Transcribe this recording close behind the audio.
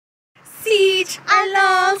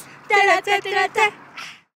CeejandLols. Welcome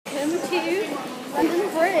to London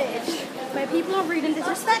Bridge, where people are rude and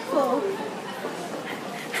disrespectful.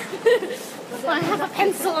 I have a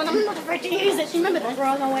pencil and I'm not afraid to use it. Do you remember that? We're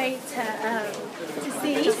on our way to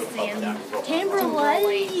see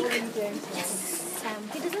Timberlake. Yes.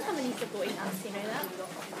 he doesn't have any supporting us, you know that?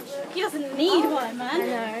 He doesn't need one, man. I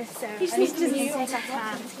know, so He just needs to take a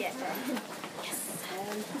hand to get there. Yes.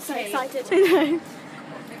 I'm so excited. I know.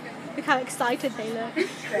 Look how excited they look. You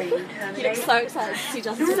look so excited to see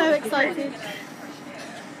Justin. I'm so excited.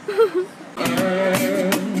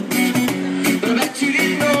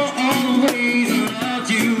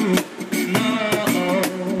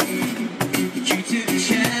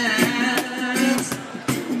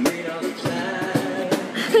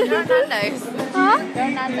 Nando's. Huh? Go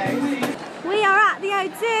Nando's. We are at the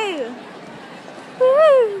O2.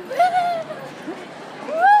 Woo!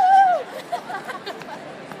 Woo!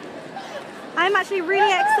 I'm actually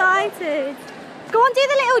really excited. Go on, do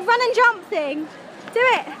the little run and jump thing. Do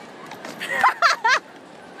it.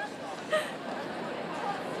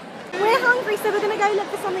 We're hungry, so we're going to go look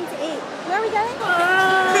for something to eat. Where are we going?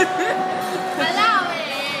 Allow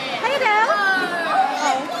it. Hey, Adele.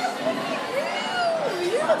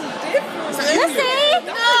 Let's see.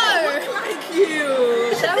 No. Like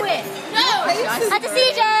you. Show it. No. At the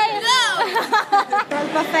CJ. No. There's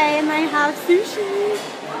a buffet and they have sushi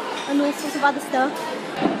and all sorts of other stuff.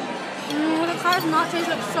 The carrot nachos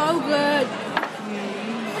look so good.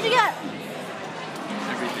 What'd you get?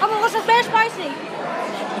 Oh my gosh, it's very spicy.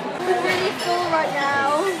 We're really full right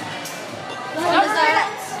now.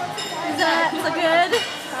 Desserts are good.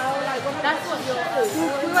 That's what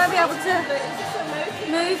you're. We won't be able to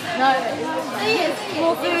move. No.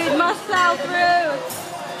 More food must plow through.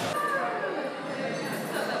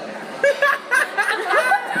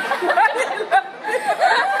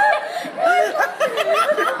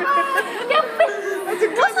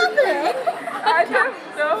 What's happening? I don't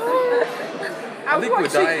know. I'm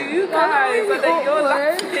watching you guys, and then you're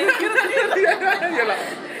laughing. You're like,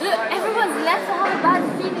 Look, everyone's left to have a bad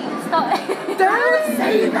feeling. Stop. don't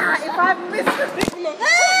say that if I miss the thing. Look.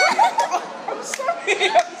 I'm sorry.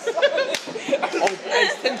 Oh,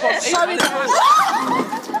 it's 10 past 8. Sorry,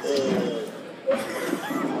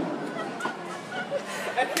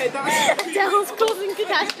 okay, that's... Adele's causing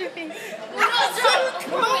catastrophe.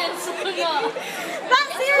 Comments. That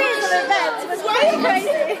series of events was really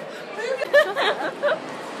crazy.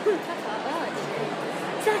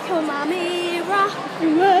 Taco Mommy Rock.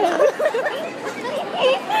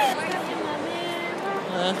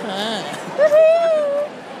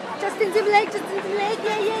 Justin Timberlake,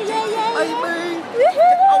 yeah, yeah, yeah, yeah. Woohoo!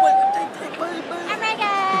 Oh my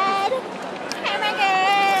god! Oh my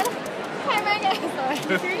god! Oh my god!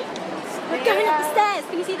 Sorry. We're going up the stairs.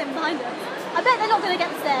 Can you see them behind us? I bet they're not going to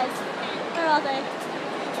get the stairs. Where are they?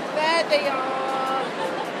 There they are.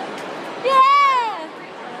 Yeah!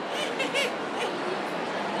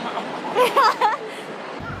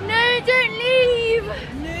 No, don't leave.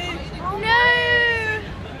 No.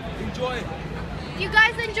 Enjoy. You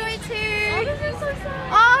guys enjoy too. Oh, this is so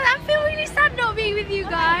sad. Oh, I feel really sad not being with you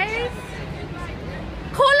guys.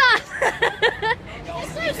 Call us.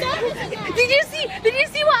 Did you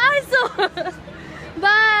see what I saw?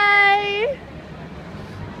 Bye.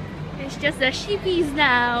 It's just the sheepies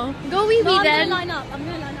now. Go wee wee then. I'm going to line up.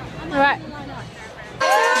 All right.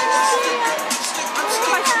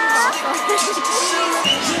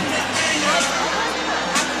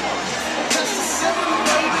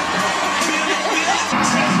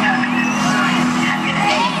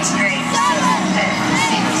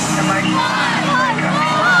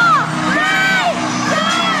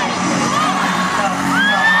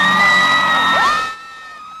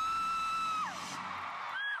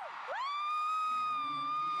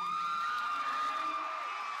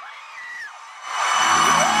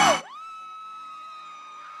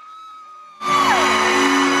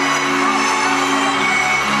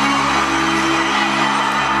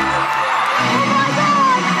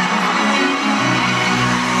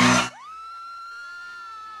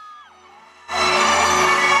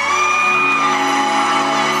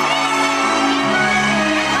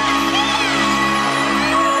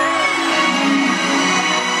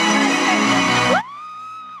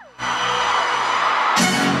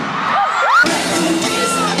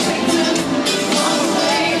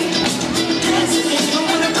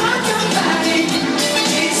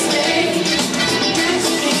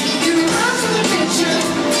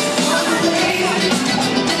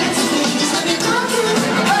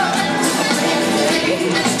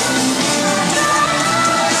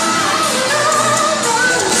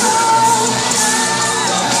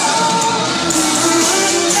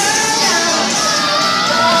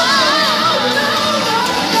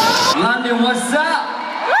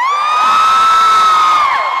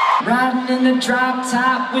 the drop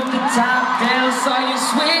top with the top down, saw you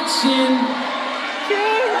switching.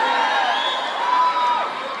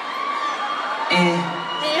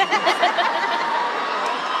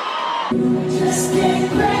 Just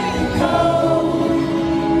can't crack the code.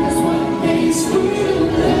 Cause one day it's real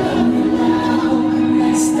love now,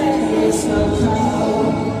 next day it's no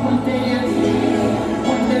cloud. One day you're here,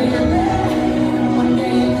 one day you're there, one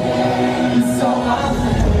day you're there. So I'm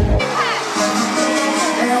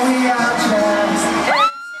and we are just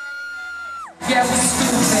yeah, we're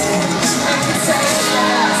stupid.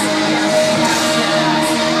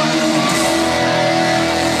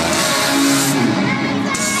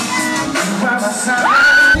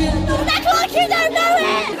 Act like you don't know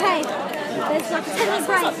it! Okay, there's like a 10-minute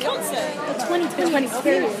break. The 2020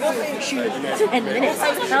 experience. 10 minutes.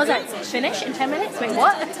 And I was like, finish in 10 minutes? Wait,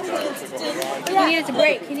 what? He needed to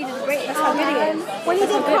break. He needed to break. That's how good he is. When he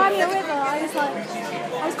did Cry Me a River, I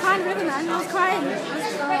was crying a river, man. I was crying.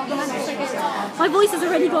 My voice is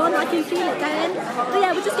already gone. I can feel it going. But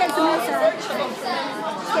yeah, we're just getting some water. It's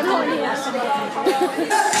getting hot in here.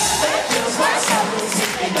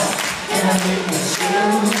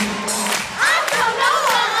 I don't know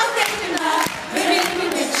what I'm thinking of, really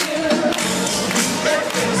with you. It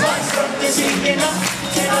feels like something's heating up,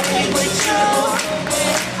 can I be with you?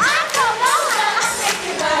 I don't know what I'm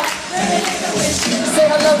thinking of, really with you. Say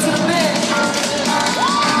hello to the man.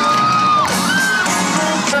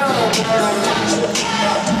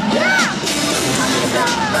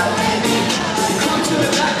 Come to the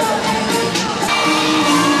light.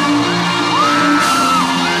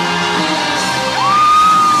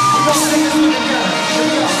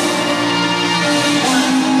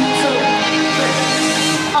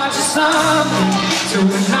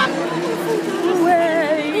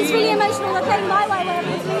 It's really emotional. They're playing My Way where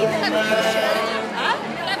everyone's leaving.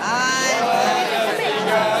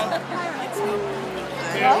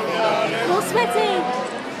 More sweaty.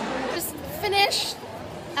 Just finished.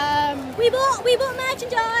 We bought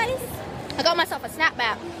merchandise. I got myself a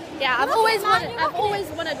snapback. Yeah, I've always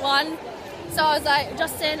wanted one. So I was like,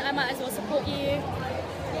 Justin, I might as well support you.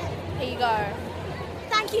 Here you go.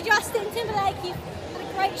 Thank you, Justin Timberlake. You had a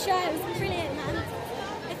great show. It was brilliant, man.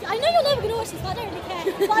 I know you're never going to watch this, but I don't really care.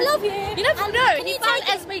 But I love you. You never know. Can you Find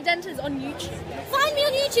take Esme Denters on YouTube. Find me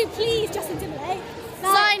on YouTube, please, Justin Timberlake.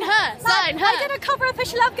 Sign her. Sign her. I'm going to cover a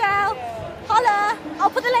Push Love Girl. Holla. I'll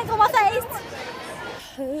put the link on my face.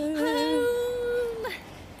 Home.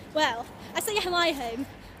 Well, I say my home,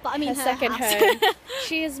 but I mean her second house. home.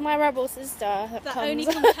 She is my rebel sister that only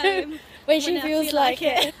comes home when she feels like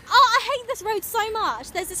it. Oh, I hate this road so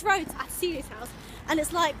much. There's this road at Ceej's house, and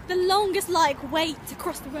it's like the longest wait to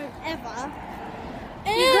cross the road ever.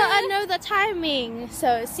 You gotta know the timing.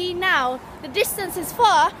 So see now, the distance is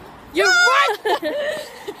far. You're right.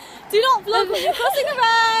 Do not vlog when you're crossing the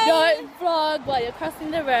road. Don't vlog while you're crossing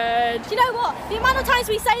the road. Do you know what? The amount of times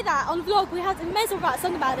we say that on vlog, we may as well write a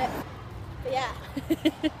song about it. But yeah.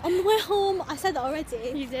 On the way home, I said that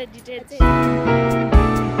already. You did. I did.